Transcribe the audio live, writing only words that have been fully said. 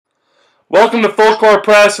Welcome to Full Court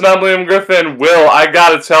Press, and I'm Liam Griffin. Will, I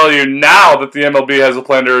gotta tell you, now that the MLB has a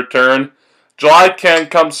plan to return, July can't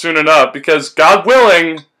come soon enough, because God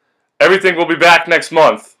willing, everything will be back next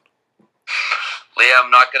month. Liam, I'm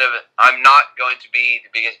not going to be the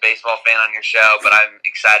biggest baseball fan on your show, but I'm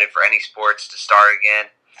excited for any sports to start again.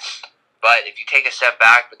 But if you take a step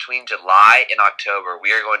back, between July and October,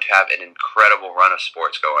 we are going to have an incredible run of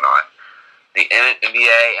sports going on. The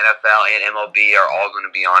NBA, NFL, and MLB are all going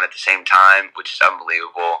to be on at the same time, which is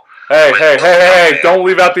unbelievable. Hey, don't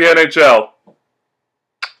leave out the NHL.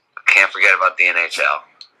 Can't forget about the NHL.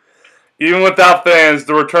 Even without fans,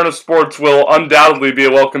 the return of sports will undoubtedly be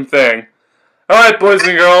a welcome thing. Alright, boys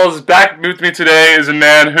and girls, back with me today is a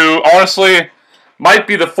man who, honestly, might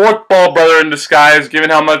be the fourth ball brother in disguise, given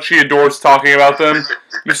how much he adores talking about them.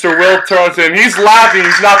 Mr. Will Turlington. He's laughing,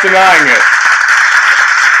 he's not denying it.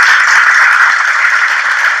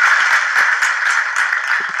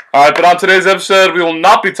 Alright, but on today's episode, we will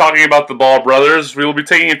not be talking about the Ball brothers. We will be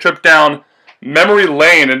taking a trip down memory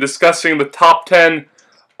lane and discussing the top 10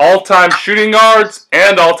 all-time shooting guards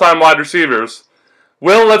and all-time wide receivers.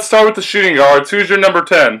 Will, let's start with the shooting guards. Who's your number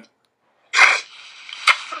 10?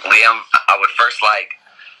 Liam, I would first like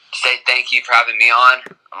to say thank you for having me on.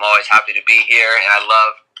 I'm always happy to be here, and I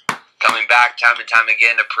love coming back time and time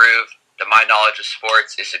again to prove that my knowledge of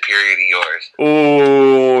sports is superior to yours.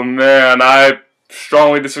 Oh, man, I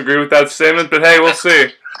strongly disagree with that statement, but hey, we'll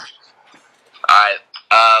see. Alright,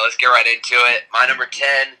 let's get right into it. My number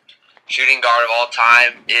 10 shooting guard of all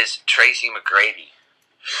time is Tracy McGrady.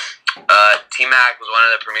 T-Mac was one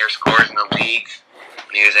of the premier scorers in the league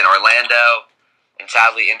when he was in Orlando, and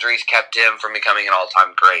sadly injuries kept him from becoming an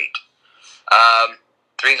all-time great.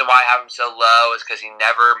 The reason why I have him so low is because he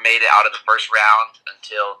never made it out of the first round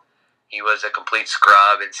until he was a complete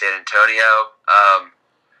scrub in San Antonio.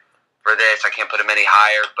 For this, I can't put him any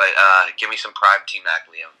higher, but give me some prime T-Mac,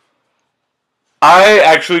 Liam. I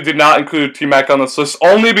actually did not include T-Mac on this list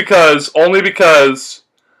only because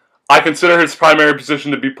I consider his primary position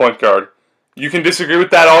to be point guard. You can disagree with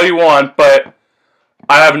that all you want, but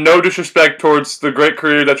I have no disrespect towards the great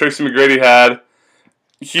career that Tracy McGrady had.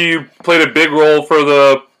 He played a big role for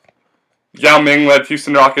the Yao Ming-led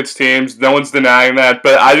Houston Rockets teams. No one's denying that,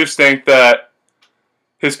 but I just think that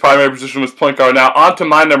his primary position was point guard. Now, on to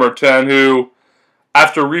my number 10, who,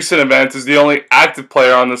 after recent events, is the only active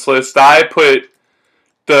player on this list. I put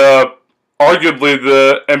arguably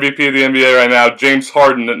the MVP of the NBA right now, James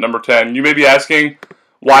Harden, at number 10. You may be asking,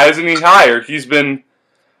 why isn't he higher? He's been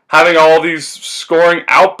having all these scoring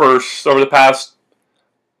outbursts over the past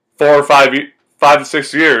 5 to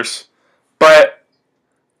 6 years. But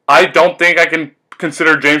I don't think I can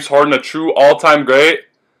consider James Harden a true all-time great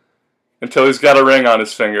until he's got a ring on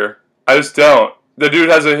his finger. I just don't. The dude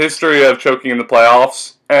has a history of choking in the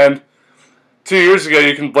playoffs, and 2 years ago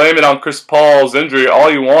you can blame it on Chris Paul's injury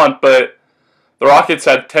all you want, but the Rockets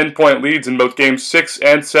had 10-point leads in both games 6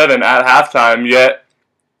 and 7 at halftime, yet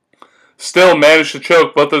still managed to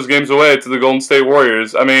choke both those games away to the Golden State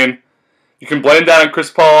Warriors. I mean, you can blame that on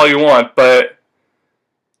Chris Paul all you want, but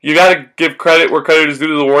you got to give credit where credit is due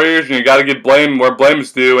to the Warriors, and you got to give blame where blame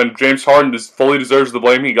is due, and James Harden just fully deserves the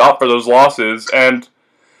blame he got for those losses. And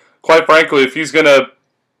quite frankly, if he's going to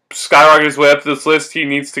skyrocket his way up to this list, he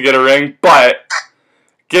needs to get a ring. But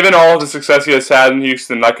given all of the success he has had in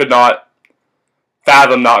Houston, I could not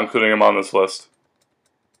fathom not including him on this list.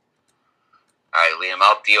 Alright, Liam,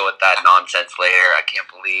 I'll deal with that nonsense later. I can't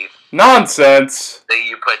believe Nonsense. that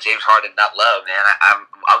you put James Harden that low, man.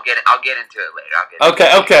 I'll get into it later. Okay.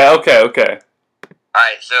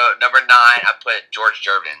 Alright, so number 9, I put George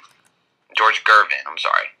Gervin. I'm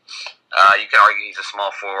sorry. You can argue he's a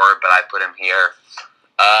small forward, but I put him here.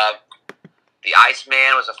 The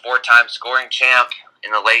Iceman was a 4-time scoring champ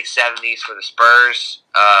in the late 70s for the Spurs.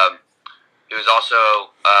 He was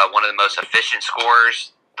also one of the most efficient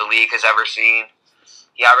scorers the league has ever seen.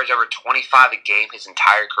 He averaged over 25 a game his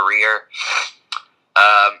entire career.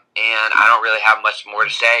 And I don't really have much more to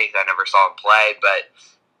say because I never saw him play, but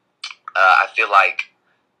I feel like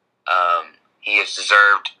he has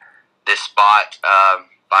deserved this spot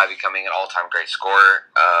by becoming an all-time great scorer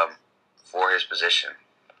for his position.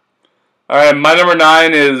 All right, my number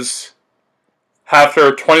 9 is,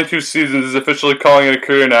 after 22 seasons, is officially calling it a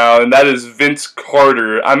career now, and that is Vince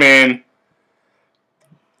Carter. I mean,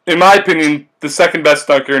 in my opinion, the second best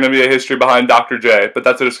dunker in NBA history behind Dr. J, but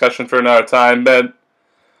that's a discussion for another time. But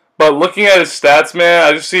looking at his stats, man,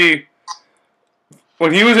 I just see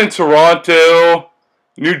when he was in Toronto,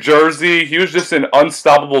 New Jersey, he was just an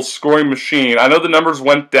unstoppable scoring machine. I know the numbers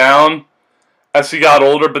went down as he got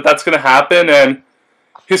older, but that's going to happen, and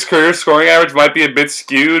his career scoring average might be a bit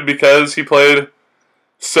skewed because he played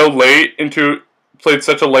played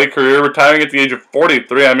such a late career, retiring at the age of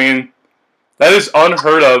 43. I mean, that is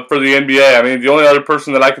unheard of for the NBA. I mean, the only other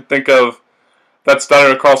person that I could think of that's done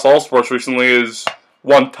it across all sports recently is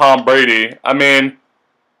one Tom Brady. I mean,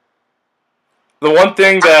 the one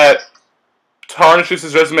thing that tarnishes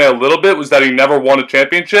his resume a little bit was that he never won a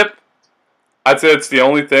championship. I'd say it's the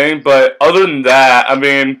only thing, but other than that, I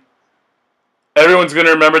mean, everyone's going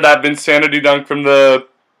to remember that Vince Sanity dunk from the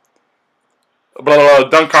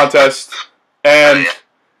dunk contest, and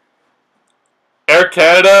Air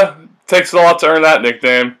Canada takes a lot to earn that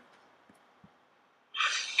nickname.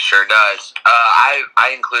 Sure does.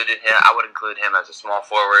 I included him. I would include him as a small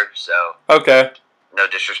forward. So okay. No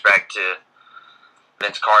disrespect to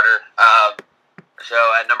Vince Carter. So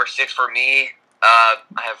at number 6 for me, I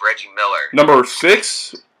have Reggie Miller. Number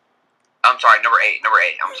 6? I'm sorry, number 8.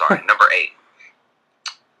 I'm sorry, number 8.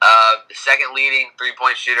 The second leading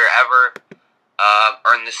three-point shooter ever.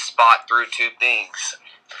 Earned this spot through 2 things: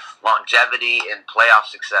 longevity and playoff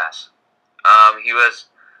success. He was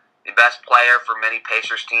the best player for many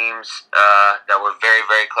Pacers teams that were very,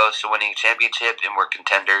 very close to winning a championship and were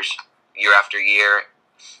contenders year after year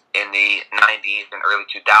in the 90s and early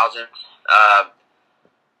 2000s.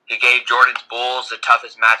 He gave Jordan's Bulls the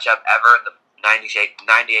toughest matchup ever in the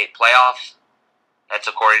 98 playoffs. That's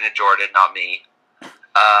according to Jordan, not me.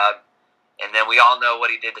 And then we all know what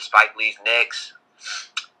he did to Spike Lee's Knicks,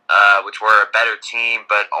 which were a better team,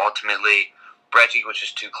 but ultimately Reggie was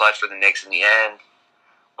just too clutch for the Knicks in the end,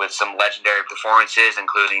 with some legendary performances,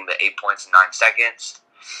 including the 8 points in 9 seconds.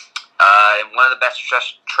 And one of the best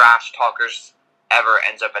trash talkers ever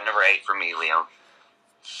ends up at number 8 for me, Liam.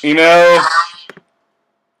 You know,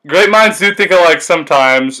 great minds do think alike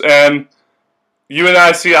sometimes, and you and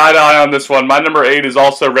I see eye to eye on this one. My number 8 is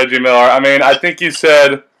also Reggie Miller. I mean, I think you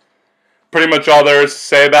said pretty much all there is to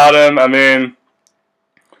say about him. I mean,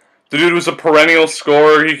 the dude was a perennial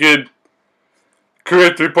scorer. He could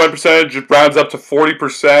career 3-point percentage rounds up to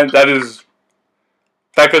 40%.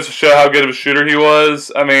 That goes to show how good of a shooter he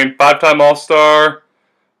was. I mean, 5-time All-Star,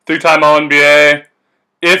 3-time All-NBA.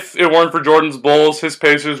 If it weren't for Jordan's Bulls, his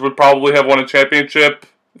Pacers would probably have won a championship,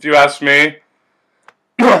 if you ask me.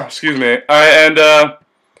 Excuse me. All right, and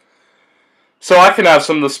so I can have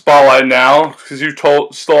some of the spotlight now, because you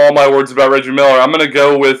stole all my words about Reggie Miller. I'm going to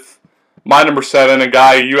go with my number 7, a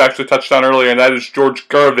guy you actually touched on earlier, and that is George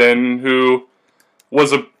Gervin, who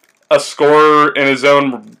was a scorer in his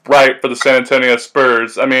own right for the San Antonio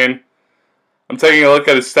Spurs. I mean, I'm taking a look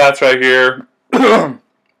at his stats right here.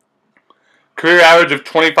 Career average of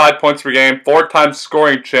 25 points per game, 4-time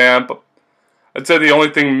scoring champ. I'd say the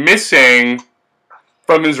only thing missing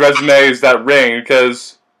from his resume is that ring,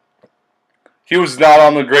 because he was not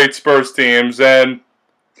on the great Spurs teams. And,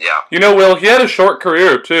 you know, Will, he had a short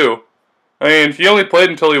career, too. I mean, he only played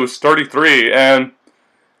until he was 33, and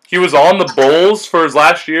he was on the Bulls for his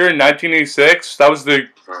last year in 1986. That was the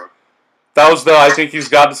I think he's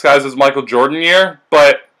got disguised as Michael Jordan year.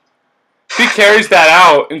 But if he carries that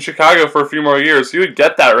out in Chicago for a few more years, he would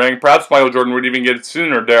get that ring. Perhaps Michael Jordan would even get it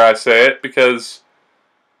sooner, dare I say it, because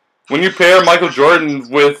when you pair Michael Jordan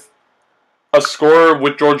with a scorer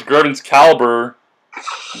with George Gervin's caliber,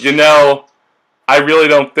 you know, I really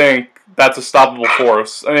don't think that's a stoppable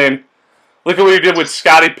force. I mean, look at what he did with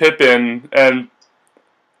Scottie Pippen and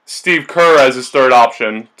Steve Kerr as his third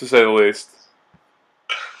option, to say the least.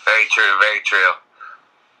 Very true, very true.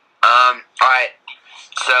 Alright,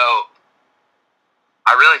 so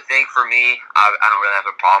I really think for me, I don't really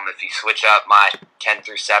have a problem if you switch up my 10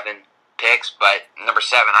 through 7 picks, but number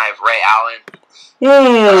 7, I have Ray Allen.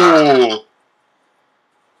 Ooh.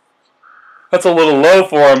 That's a little low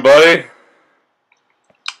for him, buddy.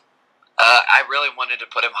 I really wanted to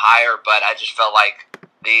put him higher, but I just felt like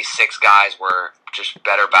these 6 guys were just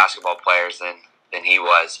better basketball players than he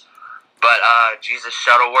was. But Jesus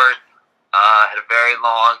Shuttleworth had a very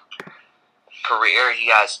long career.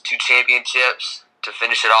 He has 2 championships to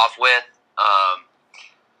finish it off with.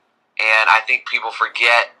 And I think people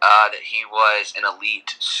forget that he was an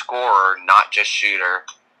elite scorer, not just shooter,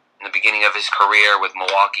 in the beginning of his career with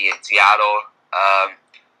Milwaukee and Seattle.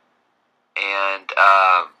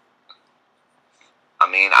 I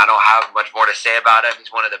mean, I don't have much more to say about him.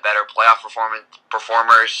 He's one of the better playoff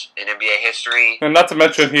performers in NBA history. And not to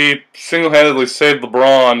mention, he single-handedly saved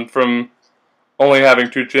LeBron from only having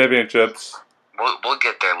 2 championships. We'll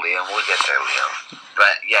get there, Liam.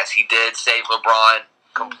 But yes, he did save LeBron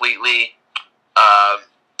completely.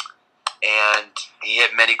 And he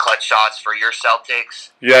hit many clutch shots for your Celtics.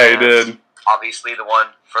 Yeah, he did. Obviously, the one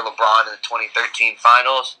for LeBron in the 2013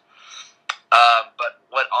 finals. But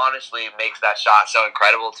what honestly makes that shot so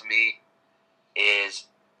incredible to me is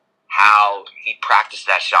how he practiced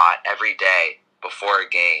that shot every day before a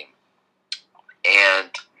game. And,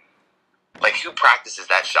 like, who practices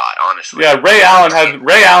that shot, honestly? Yeah, Ray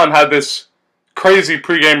Allen had this crazy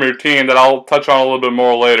pregame routine that I'll touch on a little bit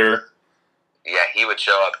more later. Yeah, he would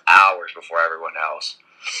show up hours before everyone else.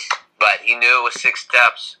 But he knew it was 6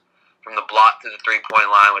 steps from the block to the three-point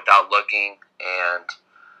line without looking. And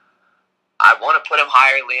I want to put him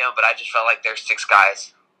higher, Liam, but I just felt like there's 6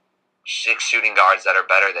 guys, 6 shooting guards that are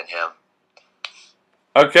better than him.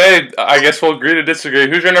 Okay, I guess we'll agree to disagree.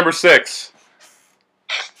 Who's your number 6?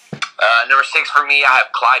 Number 6 for me, I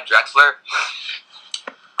have Clyde Drexler,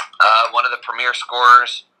 one of the premier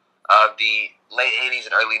scorers of the late 80s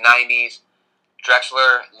and early 90s.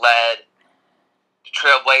 Drexler led the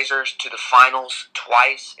Trailblazers to the finals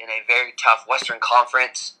twice in a very tough Western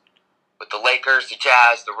Conference with the Lakers, the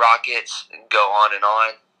Jazz, the Rockets, and go on,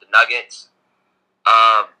 the Nuggets.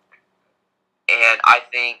 And I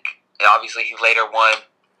think, obviously, he later won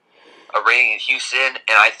a ring in Houston,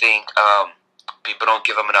 and I think people don't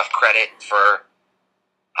give him enough credit for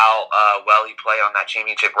how well he played on that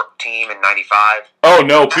championship team in '95. Oh,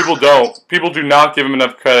 no, people don't. People do not give him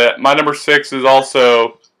enough credit. My number 6 is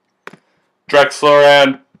also Drexler,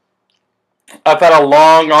 and I've had a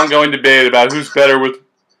long, ongoing debate about who's better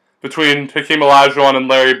between Hakeem Olajuwon and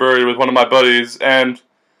Larry Bird with one of my buddies, and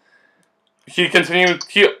he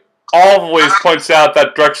always points out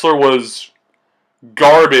that Drexler was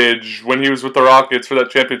garbage when he was with the Rockets for that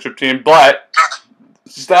championship team, but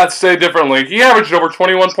stats say differently. He averaged over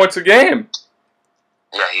 21 points a game.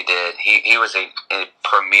 Yeah, he did. He was a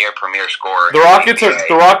premier scorer. The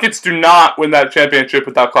Rockets do not win that championship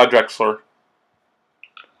without Clyde Drexler.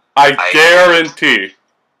 I guarantee.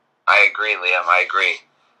 I agree, Liam. I agree.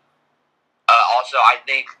 Also, I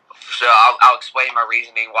think so. I'll explain my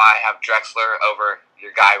reasoning why I have Drexler over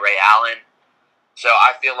your guy Ray Allen. So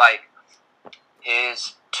I feel like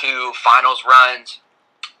his 2 finals runs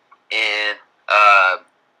in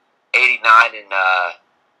 '89 and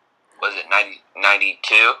was it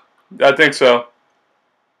 92? I think so.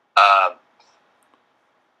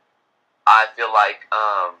 I feel like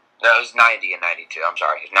no, it was 90 and 92. I'm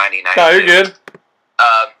sorry, it was 90 and 92. No, you're good.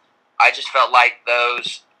 I just felt like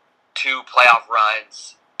those 2 playoff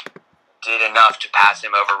runs did enough to pass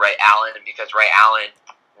him over Ray Allen, and because Ray Allen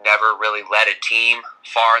never really led a team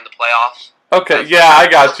far in the playoffs. Okay, yeah, I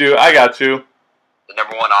got you. The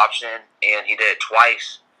number 1 option, and he did it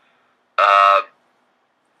twice.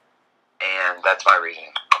 And that's my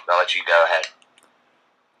reasoning. I'll let you go ahead.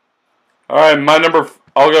 All right,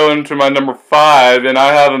 I'll go into my number 5, and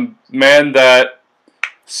I have a man that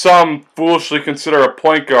some foolishly consider a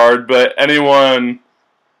point guard, but anyone,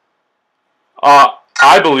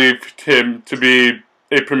 I believe him to be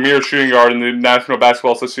a premier shooting guard in the National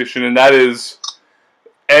Basketball Association, and that is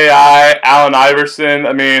Allen Iverson.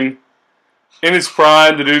 I mean, in his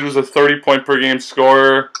prime, the dude was a 30-point per game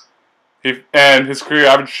scorer, and his career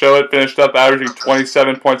average show it, finished up averaging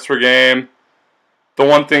 27 points per game. The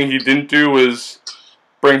one thing he didn't do was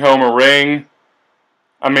bring home a ring.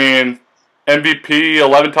 I mean, MVP,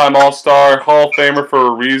 11-time All-Star, Hall of Famer for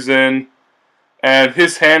a reason, and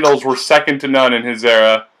his handles were second to none in his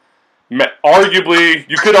era. Arguably,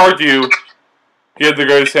 you could argue he had the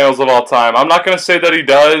greatest handles of all time. I'm not going to say that he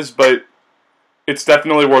does, but it's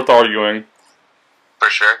definitely worth arguing. For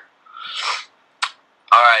sure.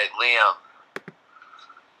 All right, Liam.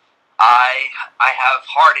 I have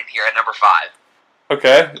Harden here at number 5.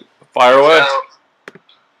 Okay, fire away. So,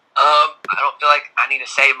 I don't feel like I need to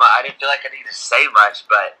say much. I didn't feel like I needed to say much,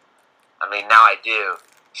 but I mean now I do.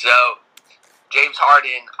 So, James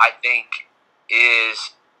Harden, I think,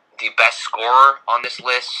 is the best scorer on this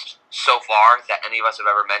list so far that any of us have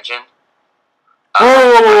ever mentioned.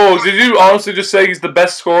 Whoa. Did you honestly just say he's the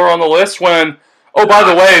best scorer on the list when, oh, by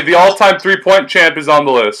the way, the all-time three-point champ is on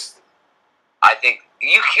the list? I think,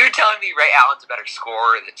 you're telling me Ray Allen's a better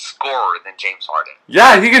scorer than James Harden?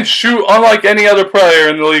 Yeah, he can shoot unlike any other player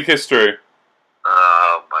in the league history.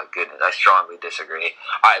 Oh, my goodness. I strongly disagree.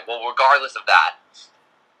 All right, well, regardless of that,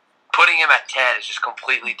 putting him at 10 is just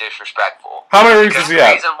completely disrespectful. How many rings does he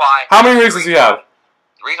have? How many rings does he have?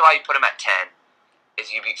 The reason why you put him at 10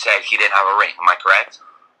 is you said he didn't have a ring. Am I correct?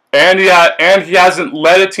 And he hasn't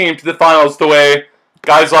led a team to the finals the way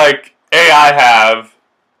guys like AI have.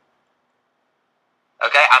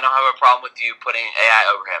 Okay, I don't have a problem with you putting AI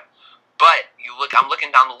over him. But I'm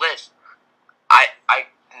looking down the list.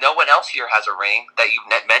 No one else here has a ring that you've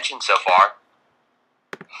mentioned so far.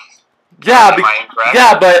 Yeah, Am I incorrect?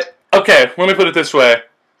 yeah, but okay. Let me put it this way: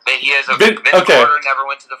 He has a Vince Carter never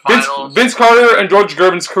went to the finals. Vince Carter and George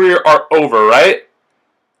Gervin's career are over, right?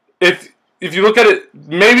 If you look at it,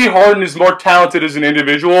 maybe Harden is more talented as an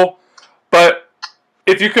individual, but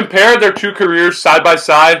if you compare their two careers side by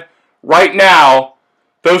side, right now,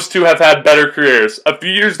 those two have had better careers. A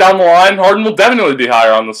few years down the line, Harden will definitely be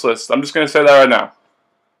higher on this list. I'm just going to say that right now.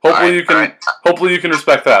 Hopefully you can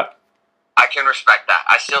respect that. I can respect that.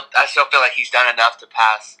 I still feel like he's done enough to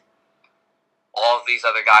pass all of these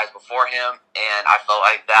other guys before him, and I felt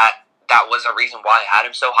like that was a reason why I had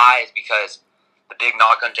him so high, is because the big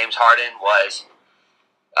knock on James Harden was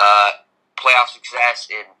playoff success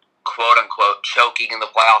in quote-unquote choking in the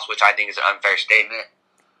playoffs, which I think is an unfair statement.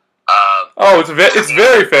 It's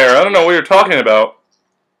very fair. I don't know what you're talking about.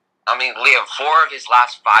 I mean, Liam, 4 of his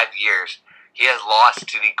last 5 years, he has lost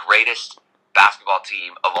to the greatest basketball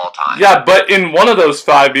team of all time. Yeah, but in one of those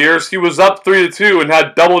 5 years, he was up 3-2 and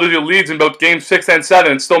had double-digit leads in both Games 6 and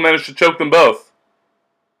 7 and still managed to choke them both.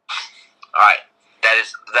 All right.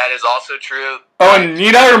 That is also true. Oh, and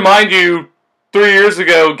need I remind you, 3 years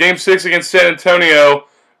ago, Game 6 against San Antonio,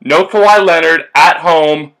 no Kawhi Leonard, at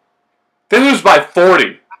home. They lose by 40.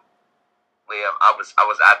 Liam, I was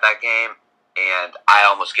at that game, and I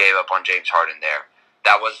almost gave up on James Harden there.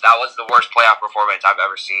 That was the worst playoff performance I've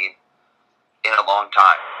ever seen in a long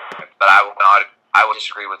time. But I will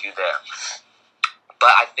disagree with you there.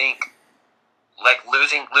 But I think like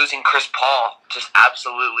losing Chris Paul just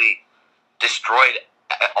absolutely destroyed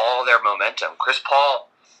all their momentum. Chris Paul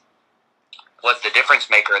was the difference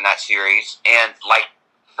maker in that series, and like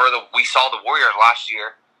we saw the Warriors last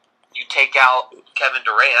year. You take out Kevin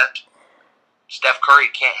Durant, Steph Curry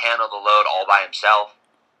can't handle the load all by himself.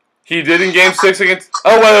 He did in Game 6 against...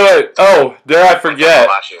 Oh, wait. Oh, dare I forget.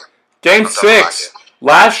 Game 6,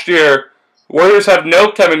 last year, Warriors have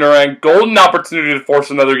no Kevin Durant. Golden opportunity to force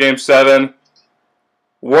another Game 7.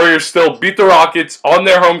 Warriors still beat the Rockets on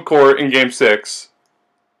their home court in Game 6.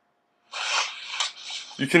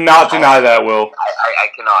 You cannot deny that, Will. I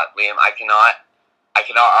cannot, Liam. I cannot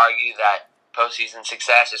argue that postseason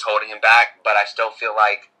success is holding him back, but I still feel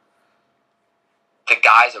like the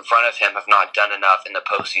guys in front of him have not done enough in the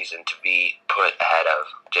postseason to be put ahead of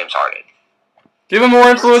James Harden. Give him more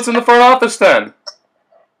influence in the front office, then.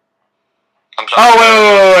 I'm sorry.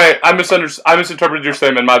 Oh, wait. I misinterpreted your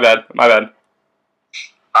statement. My bad. All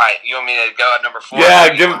right, you want me to go at number 4?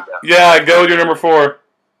 Go with your number 4. All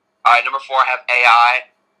right, number 4, I have AI.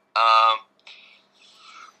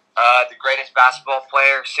 The greatest basketball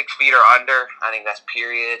player, 6 feet or under. I think that's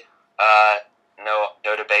period.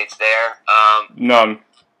 No debates there. None.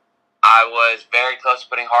 I was very close to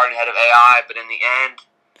putting Harden ahead of AI, but in the end,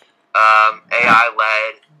 AI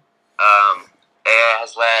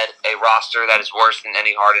has led a roster that is worse than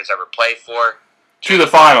any Harden's ever played for to the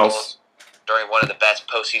finals during one of the best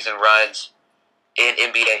postseason runs in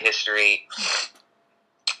NBA history.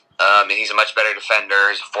 And he's a much better defender.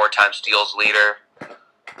 He's a 4-time steals leader.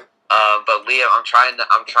 But Liam, I'm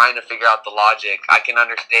trying to figure out the logic. I can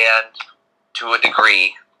understand to a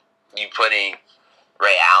degree you putting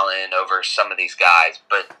Ray Allen over some of these guys,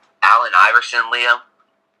 but Allen Iverson, Liam,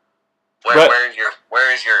 where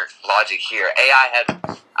is your logic here?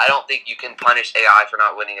 I don't think you can punish AI for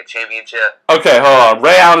not winning a championship. Okay, hold on.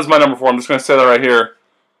 Ray Allen is my number 4. I'm just going to say that right here.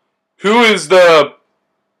 Who is the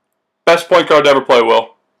best point guard to ever play,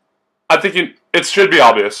 Will? I think it should be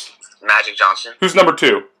obvious. Magic Johnson. Who's number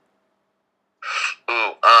 2?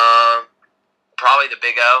 Probably the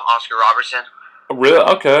Big O, Oscar Robertson. Oh, really?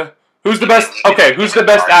 Okay. Who's the best? Okay, who's the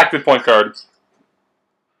best active point guard?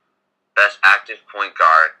 Best active point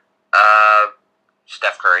guard.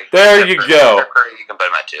 Steph Curry. There you go. Steph Curry, you can put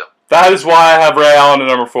him at 2. That is why I have Ray Allen at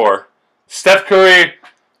number 4. Steph Curry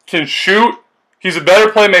can shoot. He's a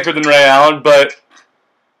better playmaker than Ray Allen, but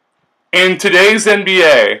in today's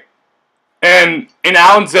NBA and in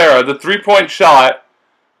Allen's era, the three-point shot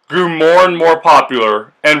grew more and more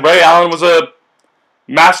popular, and Ray Allen was a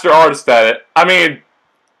master artist at it. I mean,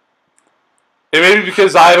 it may be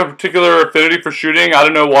because I have a particular affinity for shooting. I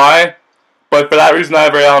don't know why, but for that reason, I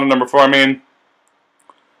have Ray Allen at number 4. I mean,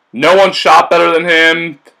 no one shot better than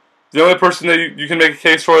him. The only person that you can make a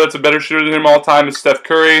case for that's a better shooter than him all time is Steph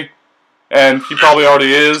Curry, and he probably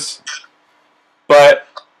already is. But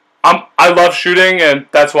I love shooting, and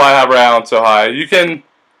that's why I have Ray Allen so high. You can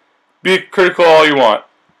be critical all you want.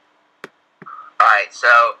 Alright, so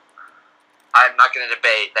I'm not going to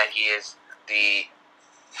debate that he is the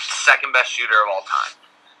second best shooter of all time.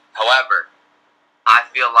 However, I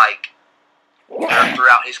feel like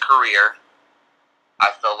throughout his career,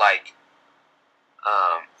 I feel like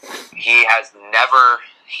he has never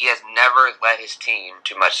led his team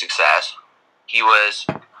to much success. He was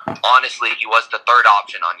honestly, he was the third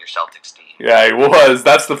option on your Celtics team. Yeah, he was.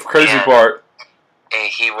 That's the crazy part. And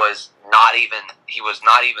he was not even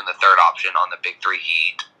the third option on the Big Three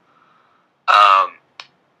Heat.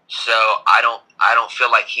 So I don't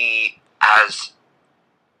feel like he has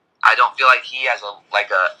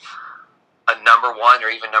a number one or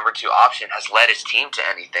even number two option has led his team to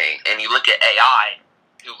anything. And you look at AI,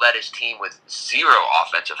 who led his team with zero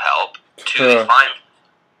offensive help to the final.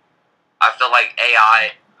 I feel like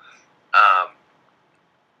AI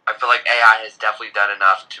has definitely done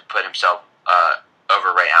enough to put himself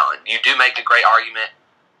over Ray Allen. You do make a great argument,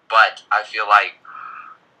 but I feel like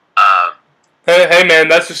hey man,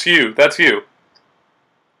 that's just you. That's you.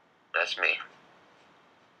 That's me.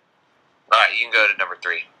 All right, you can go to number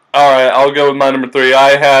 3. All right, I'll go with my number 3.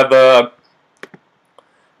 I have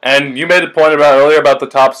and you made a point earlier about the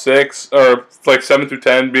top 6 or like 7 through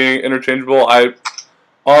 10 being interchangeable. I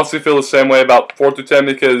honestly feel the same way about 4 through 10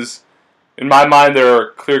 because in my mind there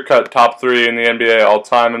are clear-cut top 3 in the NBA all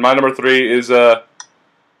time, and my number 3 is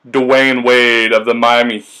Dwayne Wade of the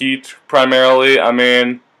Miami Heat primarily. I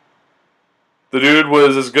mean, the dude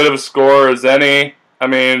was as good of a scorer as any. I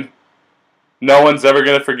mean, no one's ever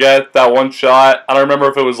going to forget that one shot. I don't remember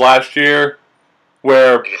if it was last year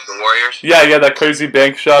where... Against the Warriors? Yeah, he had that crazy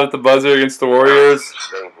bank shot at the buzzer against the Warriors.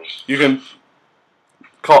 You can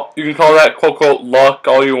call that quote-unquote luck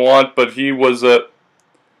all you want, but he's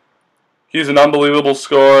an unbelievable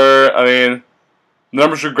scorer. I mean,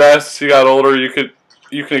 numbers regressed as he got older. You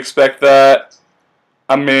can expect that.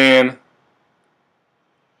 I mean,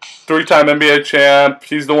 3-time NBA champ.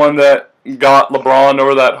 He's the one that got LeBron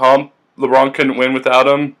over that hump. LeBron couldn't win without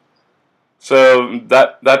him. So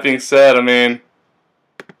that being said, I mean,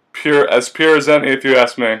 pure as any, if you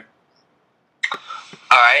ask me. All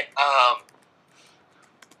right.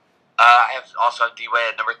 I have also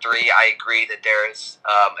D-Wade at number 3. I agree that there is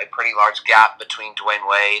a pretty large gap between Dwayne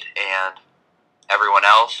Wade and everyone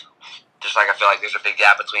else. Just like I feel like there's a big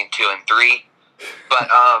gap between 2 and 3. But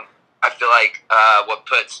I feel like what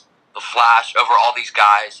puts the flash over all these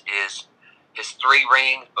guys is his 3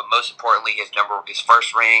 rings, but most importantly his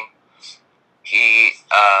first ring. He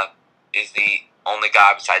is the only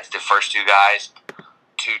guy besides the first 2 guys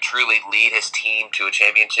to truly lead his team to a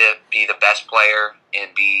championship, be the best player,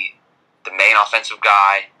 and be the main offensive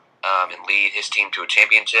guy, and lead his team to a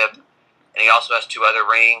championship. And he also has 2 other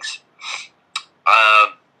rings.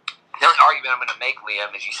 The only argument I'm going to make,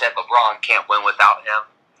 Liam, is you said LeBron can't win without him.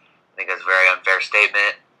 I think that's a very unfair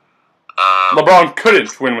statement. LeBron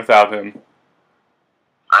couldn't win without him.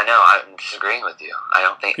 I know. I'm disagreeing with you. I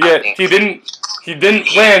don't think. Yeah, he didn't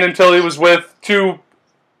win until he was with 2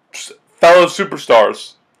 fellow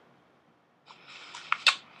superstars.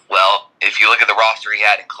 Well, if you look at the roster he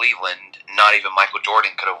had in Cleveland, not even Michael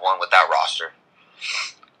Jordan could have won with that roster.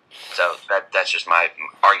 So that's just my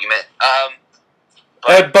argument.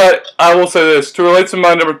 But I will say this, to relate to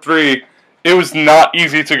my number 3, it was not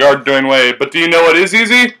easy to guard Dwayne Wade. But do you know what is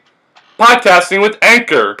easy? Podcasting with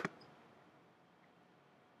Anchor.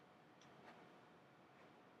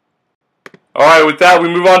 Alright, with that, we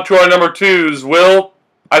move on to our number 2s. Will,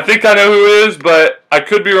 I think I know who it is, but I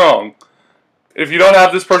could be wrong. If you don't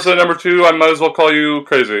have this person at number 2, I might as well call you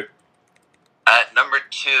crazy. At number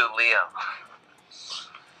 2, Liam,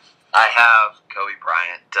 I have Kobe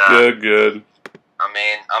Bryant. Good. I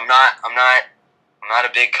mean, I'm not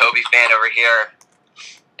a big Kobe fan over here,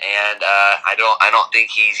 and I don't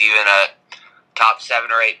think he's even a top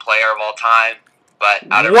 7 or 8 player of all time. But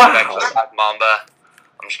out of respect for Black Mamba,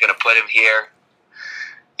 I'm just gonna put him here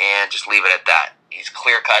and just leave it at that. He's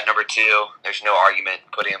clear-cut number 2. There's no argument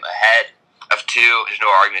to put him ahead of 2. There's no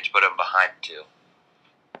argument to put him behind 2.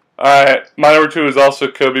 Alright, my number 2 is also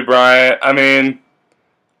Kobe Bryant. I mean,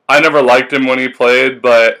 I never liked him when he played,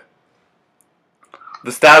 but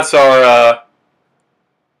the stats are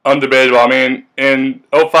undebatable. I mean, in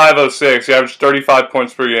 05-06, he averaged 35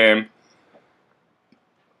 points per game.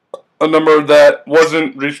 A number that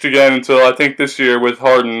wasn't reached again until, I think, this year with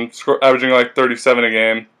Harden, averaging like 37 a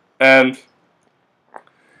game. And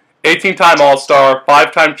 18-time All-Star,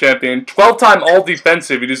 5-time champion, 12-time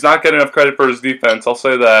All-Defensive. He does not get enough credit for his defense, I'll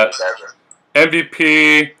say that.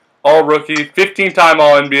 MVP, All-Rookie, 15-time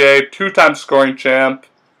All-NBA, 2-time scoring champ.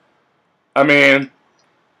 I mean,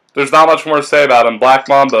 there's not much more to say about him. Black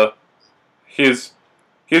Mamba. He has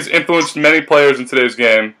influenced many players in today's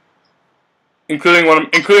game,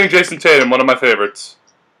 including Jason Tatum, one of my favorites.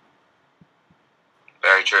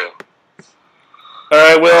 Very true. All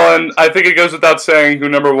right, Will, and I think it goes without saying who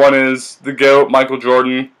number 1 is, the GOAT, Michael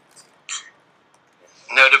Jordan.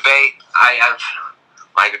 No debate.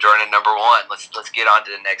 Michael Jordan at number 1. Let's get on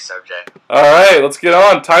to the next subject. All right, let's get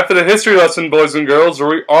on. Time for the history lesson, boys and girls, where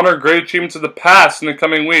we honor great achievements of the past in the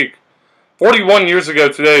coming week. 41 years ago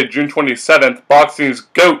today, June 27th, boxing's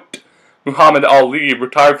GOAT, Muhammad Ali,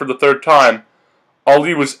 retired for the third time.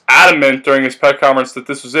 Ali was adamant during his press conference that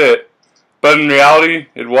this was it, but in reality,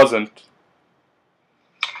 it wasn't.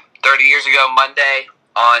 30 years ago Monday,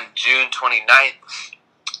 on June 29th,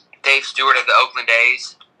 Dave Stewart of the Oakland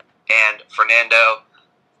A's and Fernando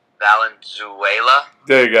Valenzuela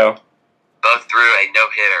There you go. both threw a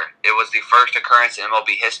no-hitter. It was the first occurrence in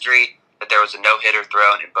MLB history that there was a no-hitter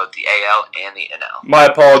thrown in both the AL and the NL. My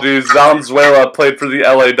apologies. Valenzuela played for the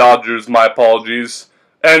LA Dodgers. My apologies.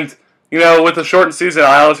 And, with the shortened season,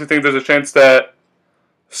 I honestly think there's a chance that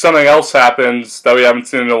something else happens that we haven't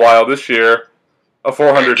seen in a while this year. A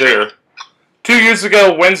 400 hitter. 2 years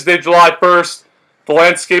ago, Wednesday, July 1st, the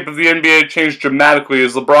landscape of the NBA changed dramatically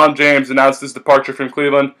as LeBron James announced his departure from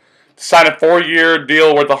Cleveland to sign a 4-year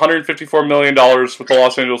deal worth $154 million with the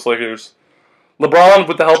Los Angeles Lakers. LeBron,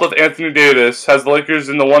 with the help of Anthony Davis, has the Lakers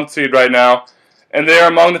in the 1 seed right now, and they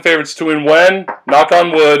are among the favorites to win when, knock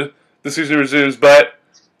on wood, the season resumes. But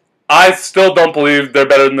I still don't believe they're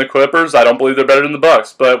better than the Clippers. I don't believe they're better than the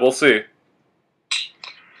Bucks, but we'll see.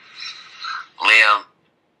 Liam,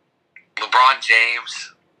 LeBron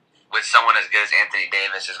James, with someone as good as Anthony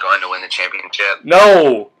Davis, is going to win the championship.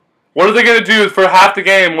 No! What are they going to do for half the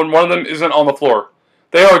game when one of them isn't on the floor?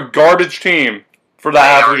 They are a garbage team for that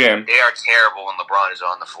half of the game. They are terrible when LeBron is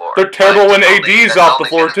on the floor. They're terrible when AD's off the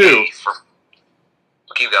floor, too.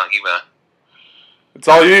 Keep going. It's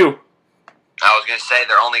all you. I was going to say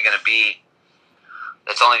it's only going to be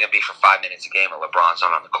for 5 minutes a game when LeBron's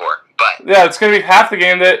not on the court. But yeah, it's going to be half the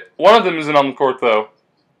game that one of them isn't on the court, though.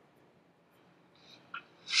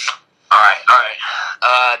 All right.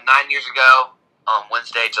 9 years ago, on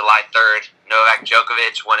Wednesday, July 3rd, Novak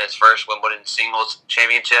Djokovic won his first Wimbledon singles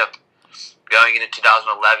championship. Going into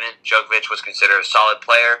 2011, Djokovic was considered a solid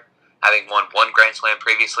player, having won 1 Grand Slam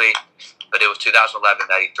previously, but it was 2011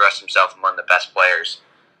 that he thrust himself among the best players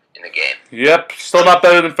in the game. Yep, still not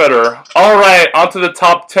better than Federer. All right, on to the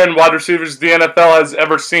top 10 wide receivers the NFL has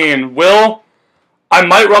ever seen. I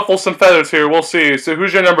might ruffle some feathers here. We'll see. So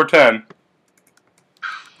who's your number 10?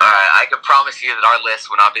 All right, I can promise you that our list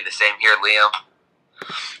will not be the same here, Liam.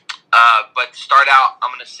 But to start out, I'm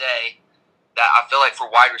going to say that I feel like for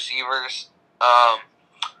wide receivers,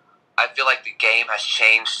 I feel like the game has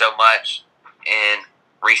changed so much in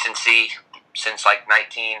recency since the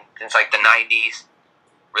 90s,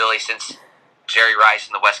 really since Jerry Rice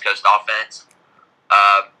and the West Coast offense,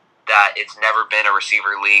 that it's never been a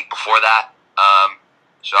receiver league before that.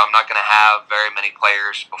 So I'm not going to have very many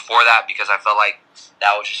players before that because I felt like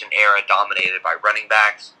that was just an era dominated by running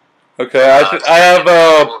backs. Okay, I think I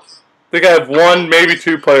have 1, maybe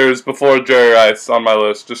 2 players before Jerry Rice on my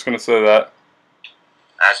list. Just going to say that.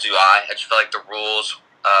 As do I. I just feel like the rules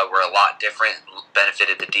were a lot different,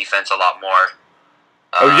 benefited the defense a lot more.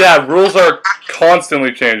 Rules are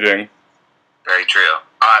constantly changing. Very true.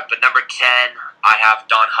 But number 10, I have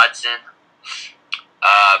Don Hudson.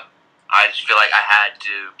 I just feel like I had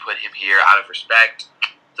to put him here out of respect.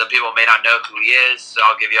 Some people may not know who he is, so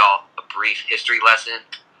I'll give you all a brief history lesson.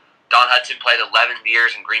 Don Hudson played 11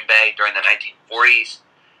 years in Green Bay during the 1940s,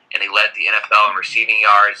 and he led the NFL in receiving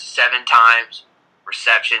yards 7 times,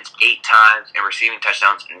 receptions 8 times, and receiving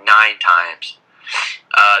touchdowns 9 times.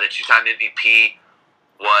 The 2-time MVP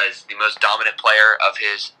was the most dominant player of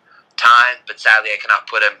his time, but sadly I cannot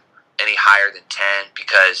put him any higher than 10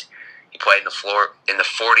 because he played in the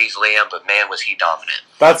 40s, Liam, but man, was he dominant.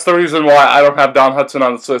 That's the reason why I don't have Don Hudson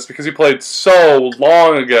on this list, because he played so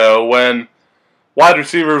long ago when wide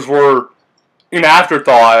receivers were an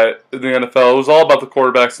afterthought in the NFL. It was all about the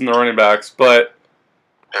quarterbacks and the running backs, but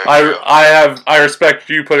I respect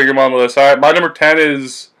you putting him on the list. All right, my number 10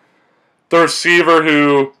 is the receiver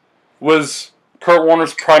who was Kurt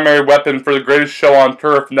Warner's primary weapon for the greatest show on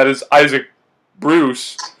turf, and that is Isaac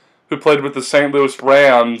Bruce, who played with the St. Louis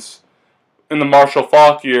Rams in the Marshall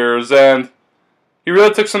Faulk years, and he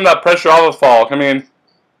really took some of that pressure off of Faulk. I mean,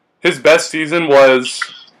 his best season was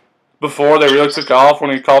before they really took off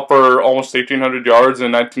when he caught for almost 1,800 yards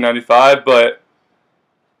in 1995, but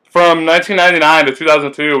from 1999 to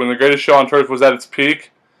 2002, when the greatest show on turf was at its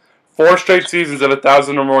peak, 4 straight seasons of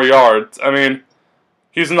 1,000 or more yards. I mean,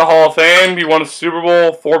 he's in the Hall of Fame, he won a Super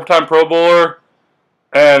Bowl, 4-time Pro Bowler,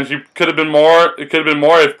 and he could have been more. It could have been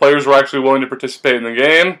more if players were actually willing to participate in the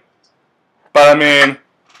game. But I mean,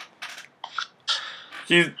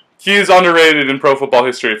 he's underrated in pro football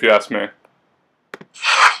history, if you ask me.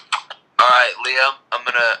 All right, Liam, I'm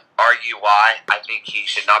going to argue why I think he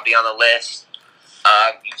should not be on the list.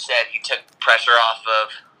 You said he took pressure off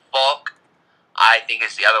of Falk. I think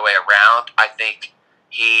it's the other way around. I think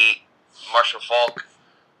Marshall Falk,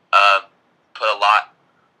 put a lot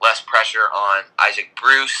less pressure on Isaac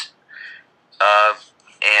Bruce,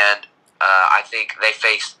 and I think they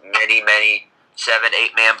faced many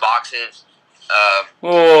 7-8 man boxes.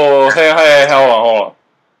 Hey, hold on.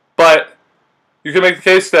 But you can make the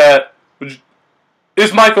case that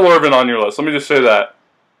is Michael Irvin on your list? Let me just say that.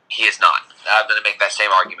 He is not. I'm going to make that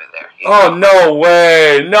same argument there. No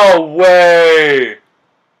way! No way!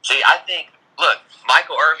 See, I think, look,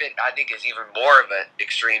 Michael Irvin, I think, is even more of an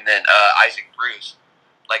extreme than Isaac Bruce.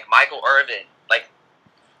 Michael Irvin,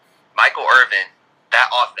 that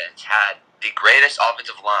offense had the greatest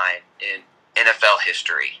offensive line in NFL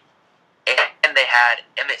history. And they had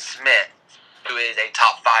Emmitt Smith, who is a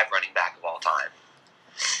top 5 running back of all time.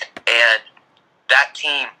 And that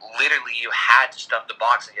team, literally, you had to stuff the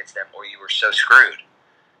box against them or you were so screwed.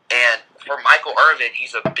 And for Michael Irvin,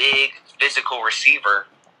 he's a big physical receiver.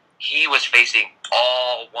 He was facing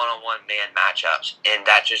all one-on-one man matchups, and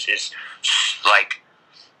that just is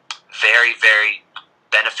very, very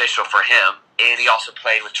beneficial for him. And he also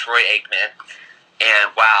played with Troy Aikman.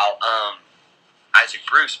 And while Isaac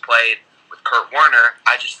Bruce played with Kurt Warner,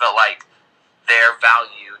 I just felt like their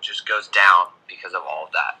value just goes down because of all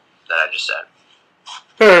of that I just said.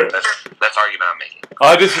 That's the argument I'm making.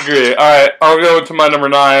 I disagree. Alright, I'll go to my number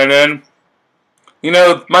 9. And,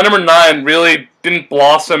 my number 9 really didn't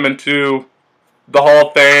blossom into the Hall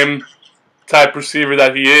of Fame type receiver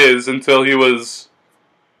that he is until he was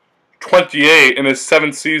 28 in his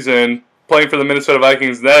 7th season playing for the Minnesota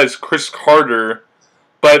Vikings. And that is Chris Carter.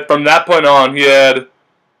 But from that point on, he had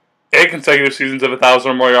 8 consecutive seasons of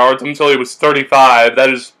 1,000 or more yards until he was 35. That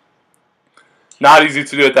is not easy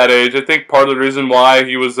to do at that age. I think part of the reason why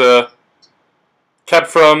he was kept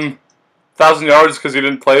from 1,000 yards is because he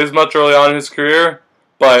didn't play as much early on in his career.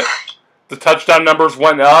 But the touchdown numbers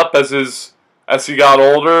went up as he got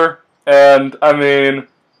older. And,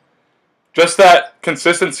 just that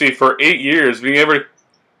consistency for 8 years, being able to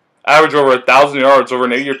average over 1,000 yards over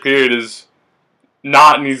an 8-year period is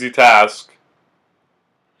not an easy task.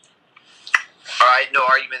 All right, no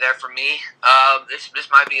argument there for me. This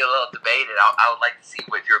might be a little debated. I would like to see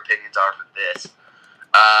what your opinions are for this.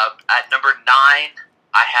 At number 9, I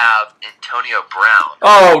have Antonio Brown.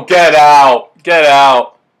 Oh, get out! Get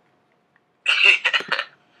out!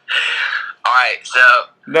 All right, so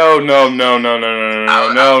No.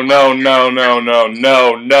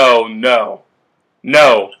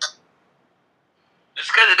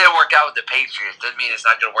 just because it didn't work out with the Patriots doesn't mean it's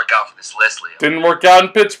not going to work out for this list, Leo. Didn't work out in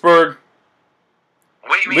Pittsburgh.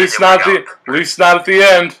 What do you mean? At least not at the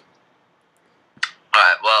end. All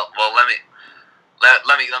right. Well, let me get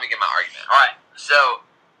my argument. All right. So,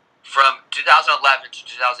 from 2011 to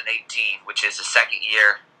 2018, which is the second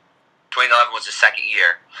year, 2011 was the second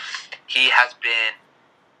year, he has been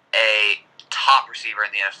a top receiver in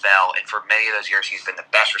the NFL, and for many of those years, he's been the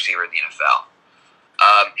best receiver in the NFL.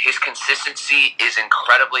 His consistency is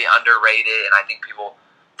incredibly underrated, and I think people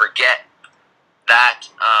forget that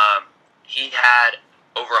he had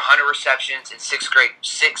over 100 receptions in 6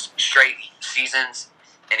 straight seasons,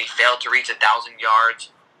 and he failed to reach 1,000 yards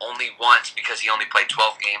only once because he only played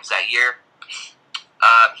 12 games that year.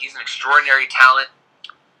 He's an extraordinary talent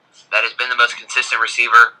that has been the most consistent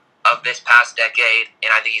receiver of this past decade,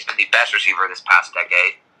 and I think he's been the best receiver this past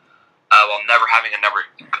decade, while never having a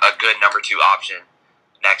good number 2 option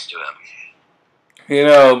next to him.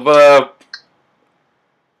 But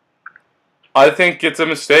I think it's a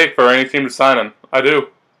mistake for any team to sign him. I do.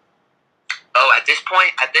 Oh, at this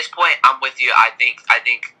point, I'm with you. I think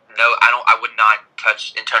no, I would not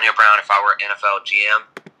touch Antonio Brown if I were NFL GM.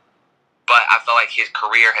 But I feel like his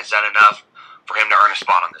career has done enough for him to earn a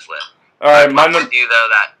spot on this list. All right, I'm with you though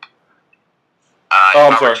that if I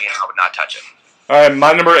were GM, I would not touch him. All right,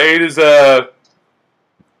 my number 8 is a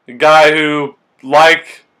guy who,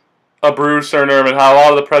 like a Bruce or an Irvin, had a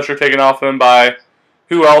lot of the pressure taken off him by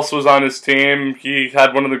who else was on his team. He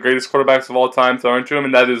had one of the greatest quarterbacks of all time thrown to him,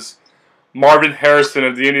 and that is Marvin Harrison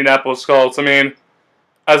of the Indianapolis Colts.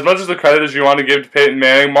 As much as the credit as you want to give to Peyton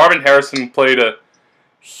Manning, Marvin Harrison played a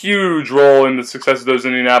huge role in the success of those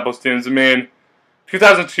Indianapolis teams.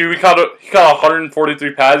 2002, he caught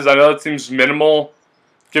 143 passes. I know that seems minimal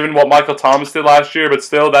given what Michael Thomas did last year, but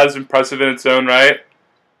still, that is impressive in its own right.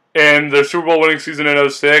 And their Super Bowl winning season in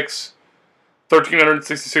 2006,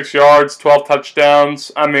 1,366 yards, 12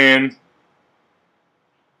 touchdowns.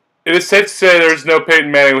 It is safe to say there's no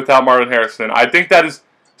Peyton Manning without Marvin Harrison. I think that is,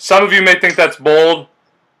 some of you may think that's bold,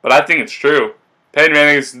 but I think it's true. Peyton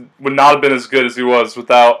Manning would not have been as good as he was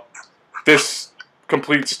without this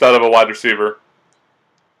complete stud of a wide receiver.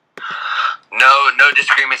 No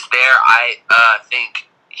disagreements there. I think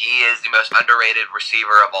he is the most underrated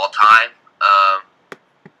receiver of all time.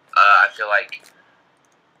 I feel like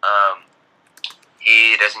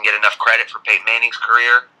he doesn't get enough credit for Peyton Manning's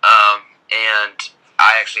career, and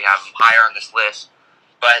I actually have him higher on this list.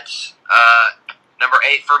 But number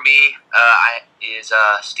 8 for me is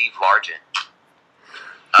Steve Largent.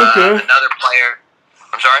 Okay. Another player.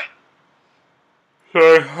 I'm sorry?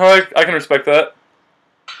 Sorry, I can respect that.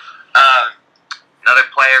 Another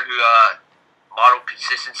player who modeled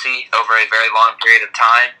consistency over a very long period of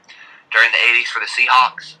time during the 80s for the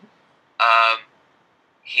Seahawks.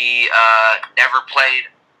 He never played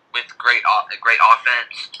with great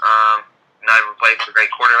offense. Never played for a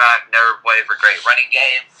great quarterback. Never played for a great running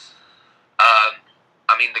game.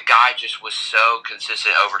 I mean, the guy just was so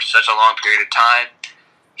consistent over such a long period of time.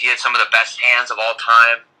 He had some of the best hands of all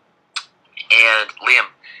time. And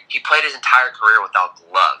Liam, he played his entire career without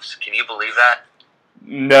gloves. Can you believe that?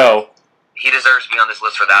 No. He deserves to be on this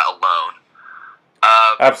list for that alone.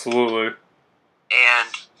 Absolutely. And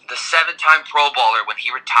the 7-time Pro Bowler, when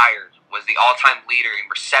he retired, was the all-time leader in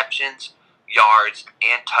receptions, yards,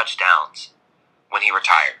 and touchdowns when he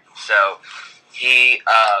retired. So he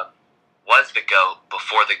was the GOAT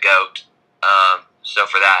before the GOAT. So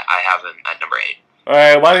for that, I have him at number 8. All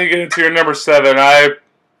right, why don't you get into your number 7?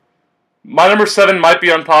 My number 7 might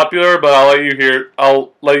be unpopular, but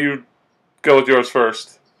I'll let you go with yours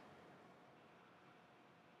first.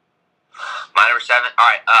 My number 7. All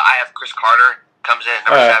right, I have Chris Carter. Comes in at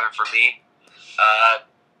number 7 for me.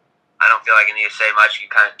 I don't feel like I need to say much. He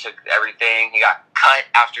kind of took everything. He got cut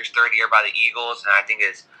after his third year by the Eagles, and I think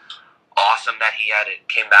it's awesome that he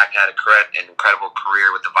came back and had an incredible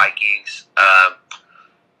career with the Vikings.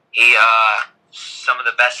 He some of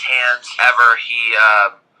the best hands ever. He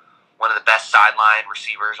one of the best sideline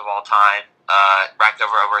receivers of all time. Racked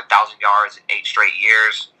over 1,000 yards in 8 straight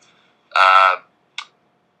years.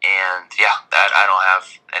 And yeah, I don't have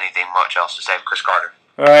anything much else to say of Chris Carter.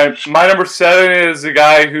 All right, my number 7 is a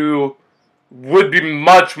guy who would be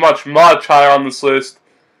much, much, much higher on this list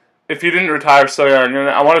if he didn't retire so young. And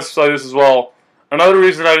I want to say this as well. Another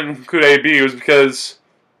reason I didn't include AB was because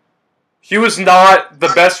he was not the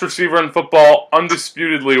best receiver in football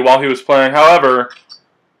undisputedly while he was playing. However,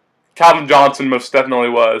 Calvin Johnson most definitely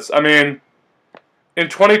was. I mean, in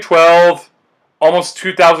 2012, almost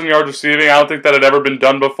 2,000 yards receiving. I don't think that had ever been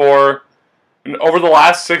done before. And over the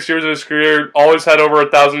last 6 years of his career, always had over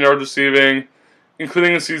 1,000 yards receiving,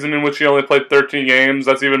 including a season in which he only played 13 games.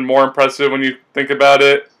 That's even more impressive when you think about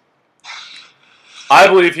it. I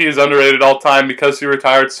believe he is underrated all time because he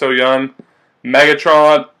retired so young.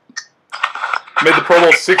 Megatron made the Pro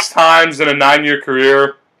Bowl 6 times in a 9-year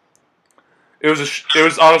career. It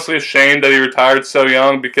was honestly a shame that he retired so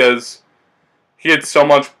young because he had so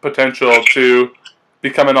much potential to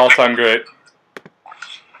become an all-time great.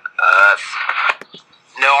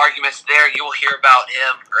 No arguments there. You will hear about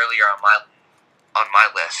him earlier on my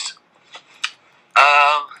list.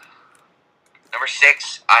 Number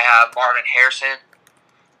 6, I have Marvin Harrison,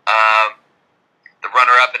 the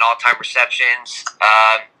runner-up in all-time receptions.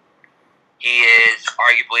 He is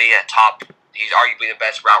arguably he's arguably the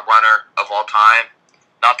best route runner of all time.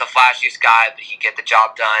 Not the flashiest guy, but he get the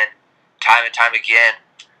job done time and time again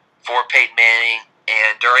for Peyton Manning.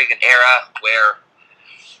 And during an era where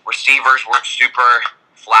receivers weren't super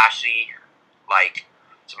flashy, like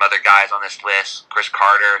some other guys on this list, Chris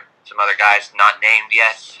Carter, some other guys not named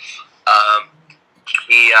yet,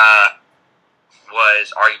 he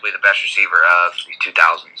was arguably the best receiver of the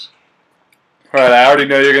 2000s. All right, I already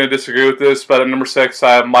know you're going to disagree with this, but at number 6,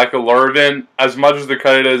 I have Michael Irvin. As much as the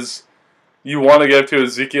credit as you want to give to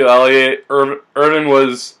Ezekiel Elliott, Irvin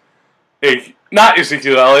was not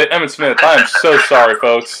Ezekiel Elliott, Emmitt Smith. I am so sorry,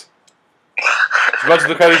 folks. As much as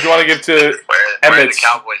the credit you want to give to We're the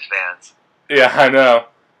Cowboys fans. Yeah, I know.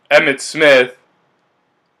 Emmitt Smith.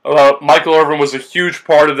 Michael Irvin was a huge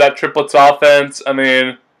part of that triplets offense. I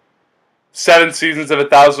mean, 7 seasons of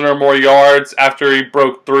 1,000 or more yards after he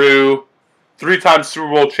broke through. 3-time Super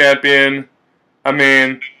Bowl champion. I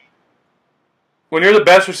mean, when you're the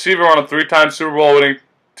best receiver on a 3-time Super Bowl winning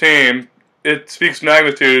team, it speaks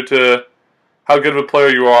magnitude to how good of a player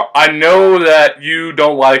you are. I know that you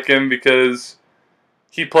don't like him because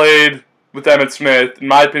he played with Emmitt Smith. In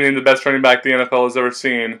my opinion, the best running back the NFL has ever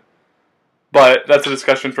seen. But that's a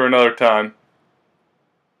discussion for another time.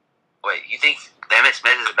 Wait, you think Emmitt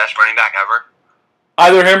Smith is the best running back ever?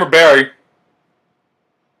 Either him or Barry.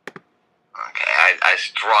 Okay, I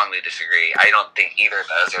strongly disagree. I don't think either of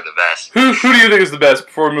those are the best. Who do you think is the best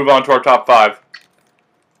before we move on to our top 5?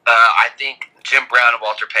 I think Jim Brown and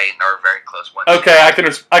Walter Payton are a very close one. Okay, I can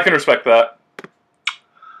respect that.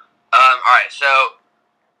 All right, so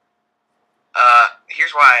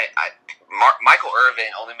here's why Michael Irvin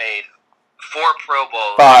only made 4 Pro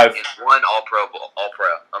Bowls 5 and 1 All-Pro.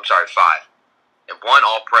 I'm sorry, 5 and 1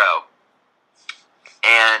 All-Pro,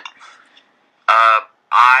 and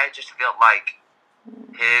I just felt like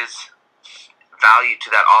his value to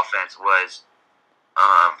that offense was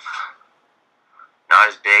not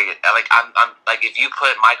as big. Like I'm like, if you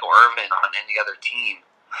put Michael Irvin on any other team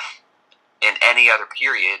in any other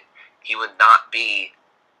period, he would not be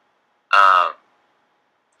on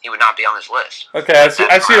this list. Okay,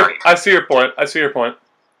 I see your point. All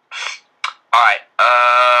right.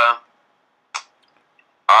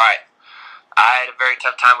 I had a very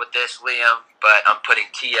tough time with this, Liam, but I'm putting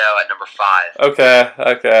T.O. at number 5.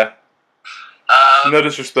 Okay. No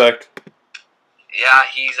disrespect. Yeah,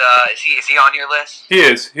 is he on your list? He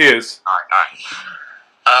is. All right.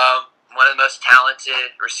 One of the most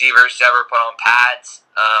talented receivers to ever put on pads.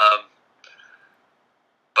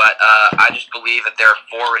 But I just believe that there are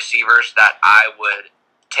 4 receivers that I would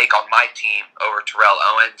take on my team over Terrell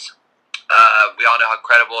Owens. We all know how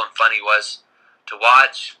credible and fun he was to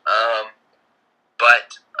watch.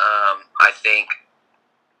 But I think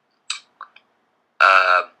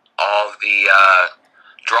all of the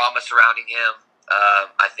drama surrounding him,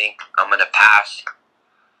 I think I'm going to pass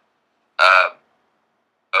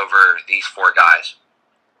over these 4 guys.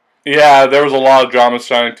 Yeah, there was a lot of drama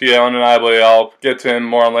surrounding T.O. undeniably. I'll get to him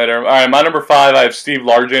more on later. All right, my number 5, I have Steve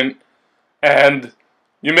Largent. And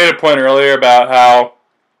you made a point earlier about how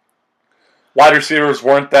wide receivers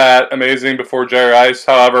weren't that amazing before Jerry Rice.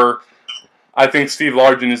 However, I think Steve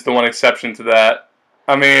Largent is the one exception to that.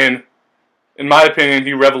 I mean, in my opinion,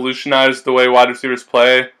 he revolutionized the way wide receivers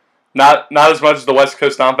play. Not as much as the West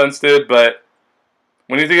Coast offense did, but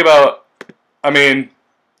when you think about, I mean,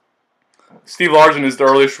 Steve Largent is the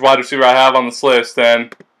earliest wide receiver I have on this list,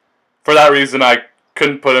 and for that reason, I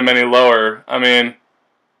couldn't put him any lower. I mean,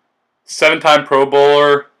 7-time Pro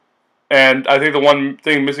Bowler, and I think the one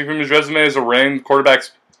thing missing from his resume is a ring.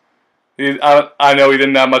 Quarterbacks, I know he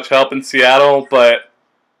didn't have much help in Seattle, but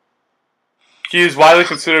he is widely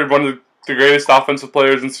considered one of the greatest offensive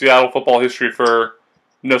players in Seattle football history for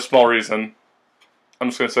no small reason. I'm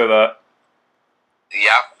just going to say that.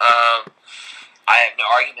 Yeah, I have no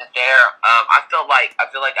argument there. I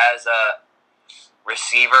feel like as a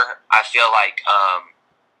receiver, I feel like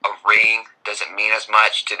a ring doesn't mean as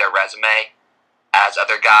much to their resume as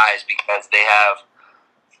other guys because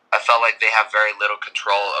I felt like they have very little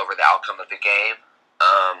control over the outcome of the game.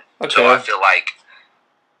 Okay. So I feel like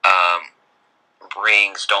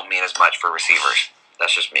rings don't mean as much for receivers.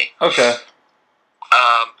 That's just me. Okay.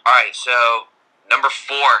 All right, so number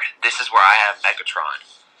 4, this is where I have Megatron.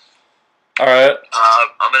 All right.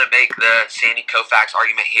 I'm going to make the Sandy Koufax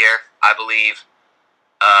argument here. I believe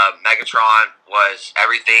Megatron was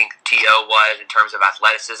everything T.O. was in terms of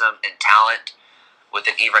athleticism and talent with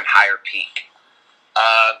an even higher peak.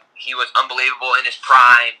 He was unbelievable in his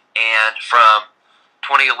prime, and from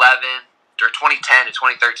 2011 or 2010 to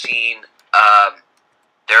 2013,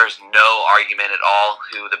 there's no argument at all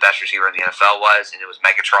who the best receiver in the NFL was, and it was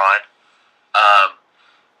Megatron.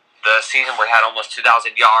 The season where he had almost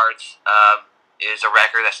 2,000 yards is a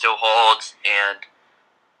record that still holds and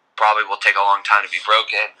probably will take a long time to be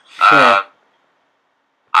broken.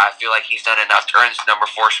 I feel like he's done enough to earn his number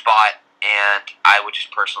 4 spot, and I would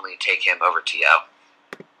just personally take him over T.O.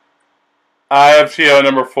 I have T.O.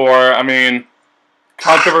 number 4. I mean,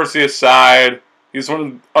 controversy aside, he's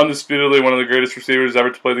undisputedly one of the greatest receivers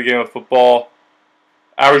ever to play the game of football.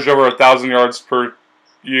 Averaged over 1,000 yards per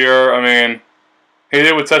year. I mean, he did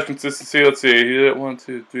it with such consistency. Let's see. He did it 1,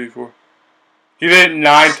 2, 3, 4. He did it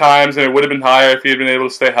 9 times, and it would have been higher if he had been able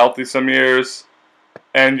to stay healthy some years.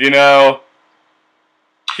 And, you know,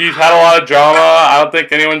 he's had a lot of drama. I don't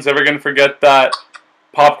think anyone's ever going to forget that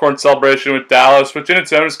popcorn celebration with Dallas, which in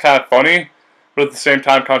its own is kind of funny, but at the same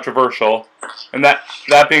time controversial. And that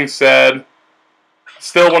being said,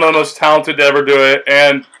 still one of the most talented to ever do it,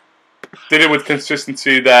 and did it with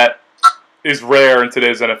consistency that is rare in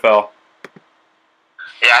today's NFL.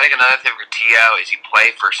 Yeah, I think another thing for T.O. is he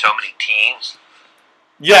played for so many teams.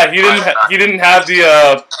 Yeah, he didn't have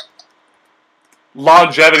the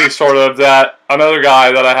longevity sort of that another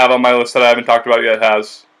guy that I have on my list that I haven't talked about yet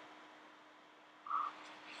has.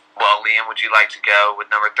 Well, Liam, would you like to go with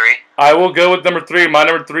number 3? I will go with number 3. My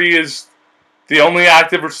number 3 is the only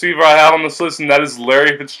active receiver I have on this list, and that is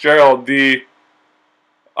Larry Fitzgerald,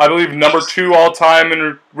 I believe, number 2 all-time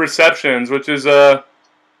in receptions, which is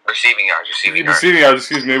Receiving yards,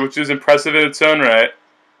 excuse me, which is impressive in its own right.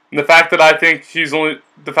 And the fact that he's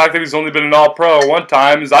only been an All-Pro one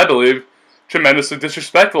time is, I believe, tremendously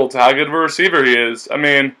disrespectful to how good of a receiver he is. I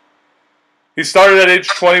mean, he started at age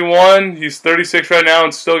 21. He's 36 right now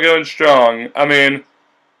and still going strong. I mean,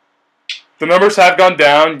 the numbers have gone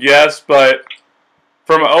down, yes, but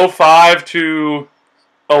from '05 to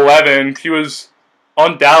 11, he was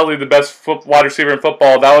undoubtedly the best wide receiver in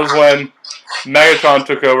football. That was when Megatron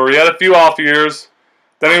took over. He had a few off years.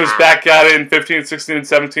 Then he was back at it in 15, 16, and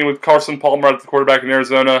 17 with Carson Palmer at the quarterback in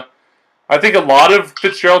Arizona. I think a lot of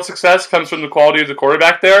Fitzgerald's success comes from the quality of the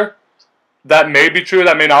quarterback there. That may be true,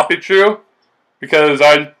 that may not be true. Because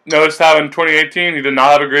I noticed how in 2018 he did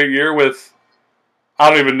not have a great year with, I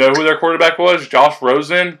don't even know who their quarterback was, Josh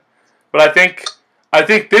Rosen. But I think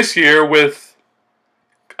this year with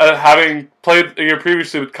having played a year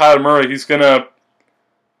previously with Kyler Murray, he's going to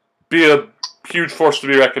be a huge force to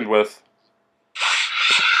be reckoned with.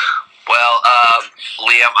 Well,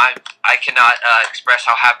 Liam, I cannot express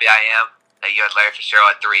how happy I am that you had Larry Fitzgerald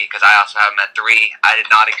at 3, because I also have him at 3. I did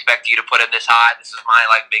not expect you to put him this high. This is my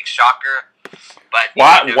big shocker. But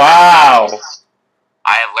wow!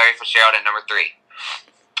 I have Larry Fitzgerald at number 3.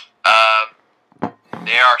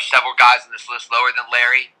 There are several guys on this list lower than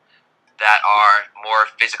Larry that are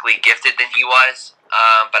more physically gifted than he was,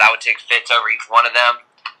 but I would take Fitz over each one of them.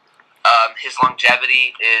 His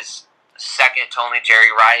longevity is second to only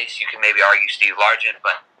Jerry Rice. You can maybe argue Steve Largent,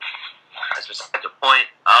 but that's beside the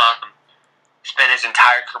point. Spent his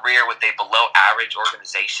entire career with a below-average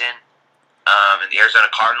organization in the Arizona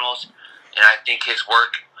Cardinals, and I think his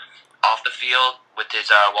work off the field with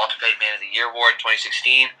his Walter Payton Man of the Year award in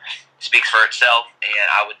 2016 speaks for itself. And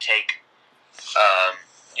I would take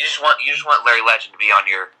you just want Larry Legend to be on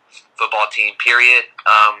your football team. Period.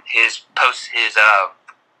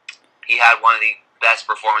 He had one of the best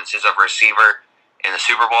performances of a receiver in the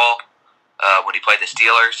Super Bowl when he played the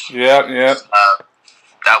Steelers. Yeah.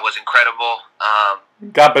 That was incredible.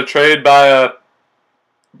 Got betrayed by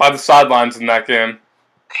the sidelines in that game.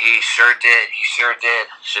 He sure did.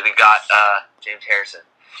 Should have got James Harrison.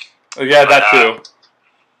 Yeah, that too.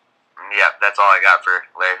 Yeah, that's all I got for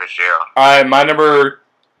Larry Fitzgerald. All right, my number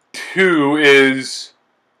 2 is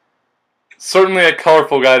certainly a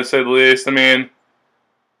colorful guy, to say the least. I mean,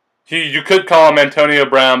 you could call him Antonio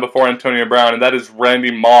Brown before Antonio Brown, and that is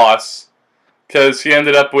Randy Moss, because he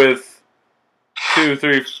ended up with 5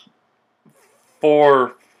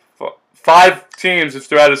 teams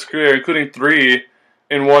throughout his career, including 3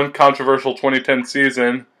 in one controversial 2010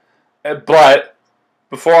 season. But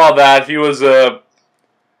before all that, he was a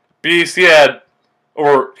beast. He had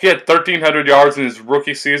 1,300 yards in his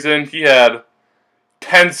rookie season. He had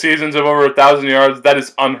 10 seasons of over 1,000 yards. That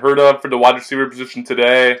is unheard of for the wide receiver position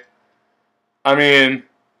today. I mean,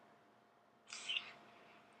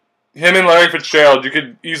 him and Larry Fitzgerald, you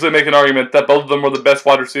could easily make an argument that both of them were the best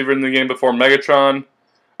wide receiver in the game before Megatron.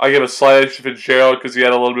 I give a slight edge to Fitzgerald because he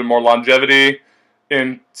had a little bit more longevity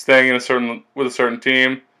in staying with a certain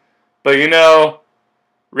team. But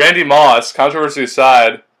Randy Moss, controversy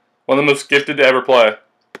aside, one of the most gifted to ever play.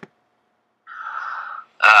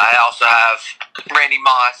 I also have Randy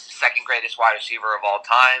Moss, second greatest wide receiver of all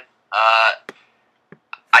time.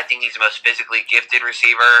 I think he's the most physically gifted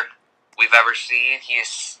receiver we've ever seen. He is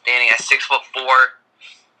standing at 6'4".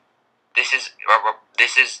 This is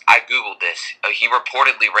I googled this. He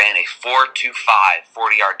reportedly ran a 4.25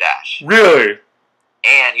 40-yard dash. Really?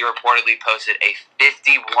 And he reportedly posted a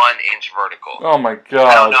 51-inch vertical. Oh my god!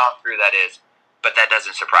 I don't know how true that is, but that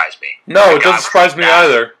doesn't surprise me. No, it doesn't surprise me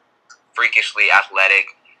either. Freakishly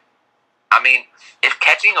athletic. I mean, if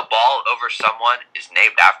catching a ball over someone is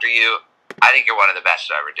named after you, I think you're one of the best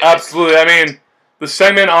to ever do it. Absolutely. I mean, the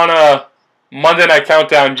segment on a Monday Night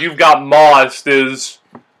Countdown, You've Got Mossed, is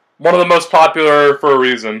one of the most popular for a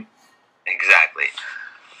reason. Exactly.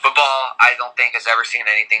 Football, I don't think, has ever seen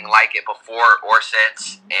anything like it before or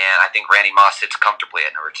since, and I think Randy Moss sits comfortably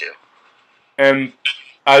at number 2. And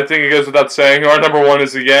I think it goes without saying, our number 1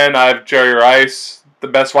 is, again, I have Jerry Rice, the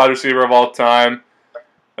best wide receiver of all time.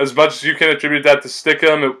 As much as you can attribute that to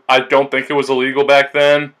Stickum, I don't think it was illegal back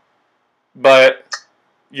then. But,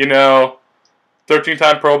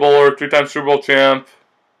 13-time Pro Bowler, 3-time Super Bowl champ,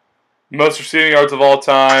 most receiving yards of all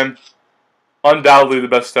time, undoubtedly the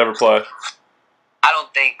best to ever play. I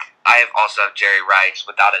don't think I have also have Jerry Rice,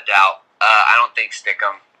 without a doubt. I don't think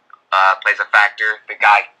Stickum plays a factor. The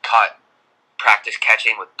guy practice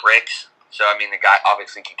catching with bricks, so I mean the guy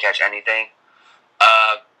obviously can catch anything.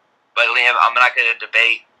 But Liam, I'm not going to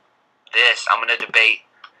debate this. I'm going to debate.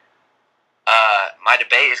 My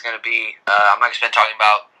debate is going to be. I'm not going to spend talking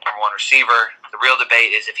about number 1 receiver. The real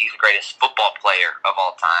debate is if he's the greatest football player of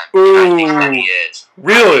all time. Ooh, I think that he is.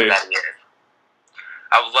 Really?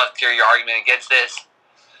 I would love to hear your argument against this.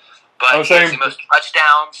 But I'm he has saying the most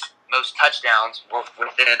touchdowns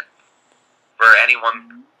within for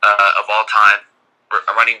anyone of all time,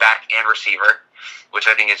 a running back and receiver, which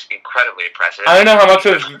I think is incredibly impressive. I don't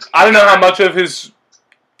know how much of his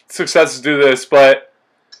success is due to this, but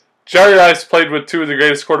Jerry Rice played with two of the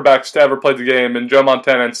greatest quarterbacks to ever play the game, in Joe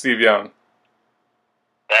Montana and Steve Young.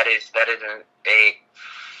 That is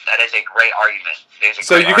a great argument.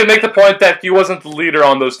 So you can make the point that he wasn't the leader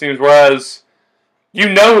on those teams, whereas you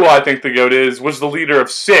know who I think the GOAT is, was the leader of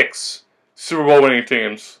 6 Super Bowl winning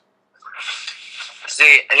teams.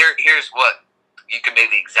 See, here's what you can make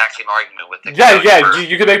the exact same argument with.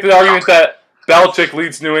 You can make the argument that Belichick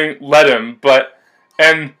led him,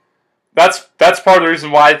 and that's part of the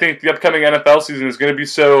reason why I think the upcoming NFL season is going to be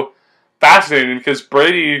so fascinating, because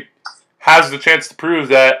Brady has the chance to prove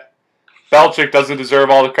that Belichick doesn't deserve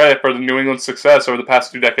all the credit for the New England success over the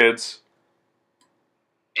past 2 decades.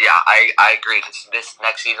 Yeah, I agree. This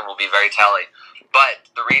next season will be very telling. But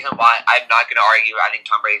the reason why I'm not going to argue, I think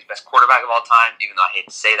Tom Brady's best quarterback of all time, even though I hate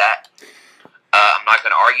to say that. I'm not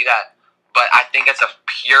going to argue that. But I think as a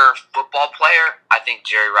pure football player, I think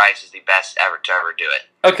Jerry Rice is the best ever to ever do it.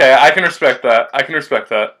 Okay, I can respect that.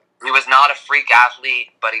 He was not a freak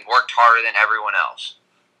athlete, but he worked harder than everyone else.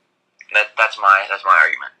 That's my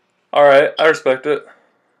argument. All right, I respect it.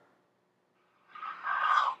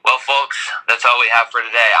 Well, folks, that's all we have for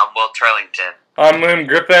today. I'm Will Turlington. I'm Liam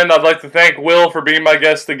Griffin. I'd like to thank Will for being my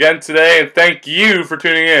guest again today, and thank you for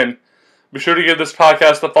tuning in. Be sure to give this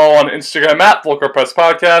podcast a follow on Instagram at Fulcrum Press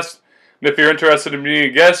Podcast. And if you're interested in being a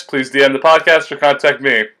guest, please DM the podcast or contact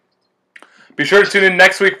me. Be sure to tune in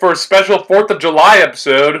next week for a special 4th of July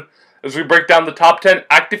episode as we break down the top 10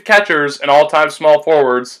 active catchers and all-time small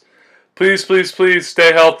forwards. Please, please, please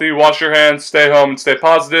stay healthy, wash your hands, stay home, and stay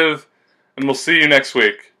positive, and we'll see you next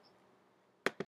week.